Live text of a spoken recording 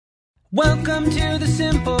Welcome to the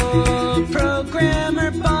Simple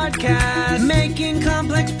Programmer Podcast, making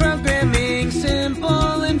complex programming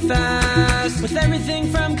simple and fast, with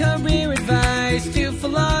everything from career advice to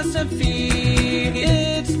philosophy.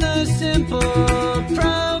 It's the Simple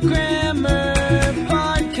Programmer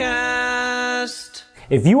Podcast.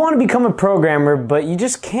 If you want to become a programmer, but you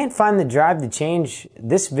just can't find the drive to change,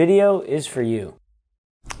 this video is for you.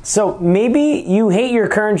 So maybe you hate your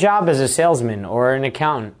current job as a salesman or an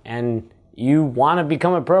accountant and you want to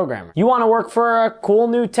become a programmer. You want to work for a cool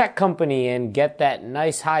new tech company and get that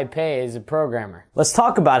nice high pay as a programmer. Let's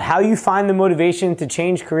talk about how you find the motivation to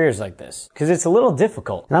change careers like this, because it's a little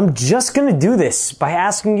difficult. And I'm just going to do this by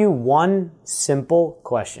asking you one simple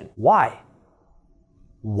question. Why?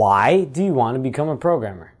 Why do you want to become a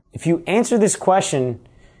programmer? If you answer this question,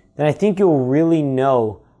 then I think you'll really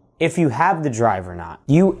know if you have the drive or not.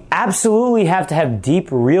 You absolutely have to have deep,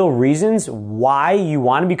 real reasons why you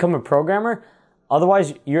want to become a programmer.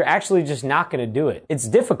 Otherwise, you're actually just not going to do it. It's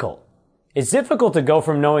difficult. It's difficult to go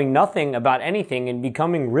from knowing nothing about anything and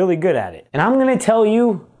becoming really good at it. And I'm going to tell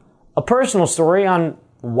you a personal story on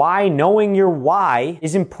why knowing your why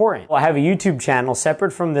is important. I have a YouTube channel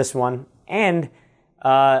separate from this one, and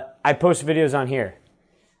I post videos on here.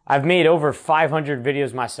 I've made over 500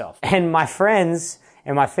 videos myself. And my friends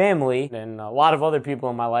and my family and a lot of other people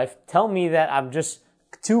in my life tell me that I'm just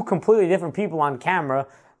two completely different people on camera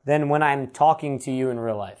than when I'm talking to you in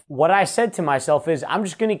real life. What I said to myself is I'm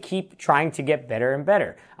just going to keep trying to get better and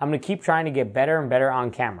better. I'm going to keep trying to get better and better on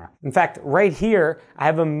camera. In fact, right here, I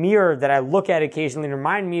have a mirror that I look at occasionally to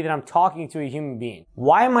remind me that I'm talking to a human being.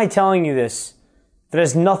 Why am I telling you this that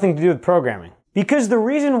has nothing to do with programming? Because the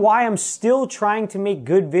reason why I'm still trying to make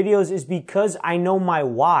good videos is because I know my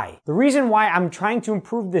why. The reason why I'm trying to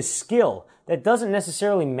improve this skill that doesn't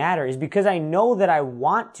necessarily matter is because I know that I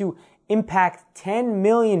want to impact 10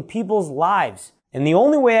 million people's lives. And the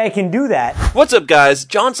only way I can do that... What's up, guys?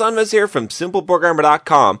 John Sonmez here from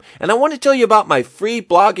SimpleProgrammer.com, and I want to tell you about my free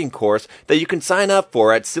blogging course that you can sign up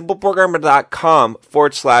for at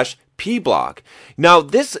SimpleProgrammer.com/pblog. Now,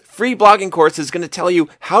 this free blogging course is going to tell you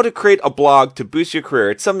how to create a blog to boost your career.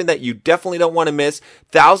 It's something that you definitely don't want to miss.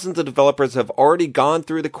 Thousands of developers have already gone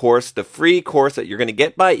through the course, the free course that you're going to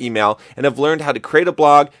get by email, and have learned how to create a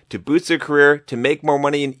blog to boost their career, to make more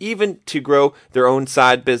money, and even to grow their own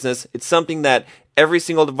side business. It's something that every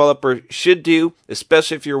single developer should do,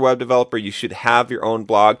 especially if you're a web developer. You should have your own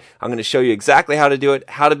blog. I'm going to show you exactly how to do it,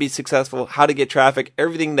 how to be successful, how to get traffic,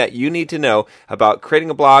 everything that you need to know about creating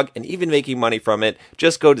a blog and even making money from it.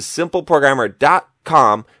 Just go to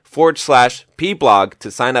simpleprogrammer.com/pblog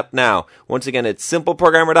to sign up now. Once again, it's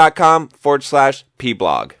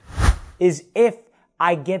simpleprogrammer.com/pblog. is if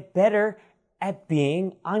I get better at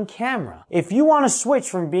being on camera. If you want to switch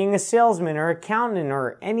from being a salesman or accountant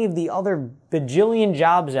or any of the other bajillion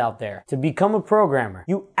jobs out there to become a programmer,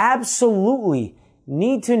 you absolutely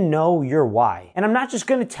need to know your why. And I'm not just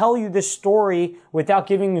going to tell you this story without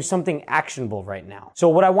giving you something actionable right now. So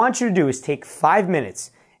what I want you to do is take 5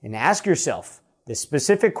 minutes and ask yourself this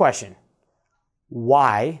specific question.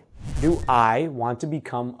 Why do I want to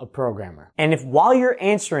become a programmer? And if while you're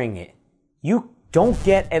answering it, you don't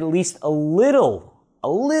get at least a little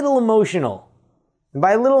emotional. And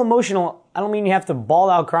by a little emotional, I don't mean you have to bawl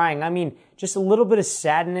out crying. I mean just a little bit of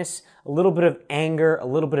sadness, a little bit of anger, a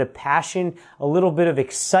little bit of passion, a little bit of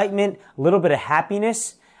excitement, a little bit of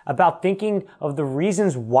happiness about thinking of the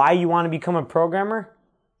reasons why you want to become a programmer,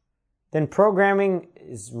 then programming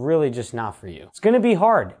is really just not for you. It's going to be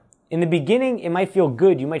hard. In the beginning, it might feel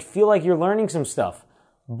good. You might feel like you're learning some stuff.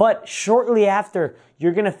 But shortly after,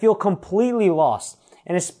 you're going to feel completely lost.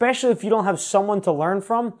 And especially if you don't have someone to learn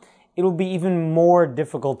from, it'll be even more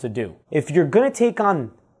difficult to do. If you're going to take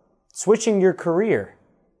on switching your career,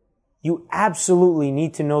 you absolutely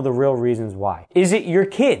need to know the real reasons why. Is it your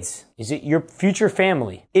kids? Is it your future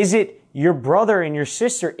family? Is it your brother and your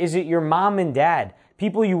sister? Is it your mom and dad?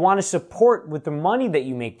 People you want to support with the money that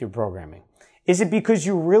you make through programming? Is it because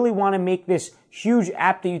you really want to make this huge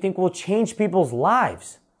app that you think will change people's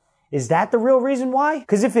lives? Is that the real reason why?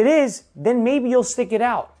 Because if it is, then maybe you'll stick it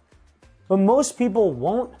out. But most people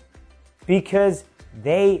won't because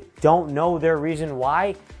they don't know their reason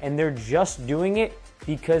why, and they're just doing it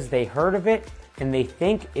because they heard of it and they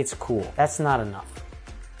think it's cool. That's not enough.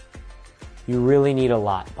 You really need a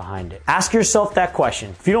lot behind it. Ask yourself that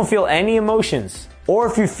question. If you don't feel any emotions, or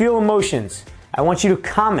if you feel emotions, I want you to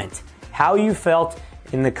comment how you felt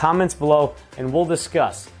in the comments below, and we'll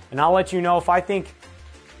discuss. And I'll let you know if I think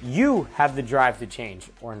you have the drive to change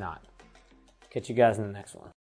or not. Catch you guys in the next one.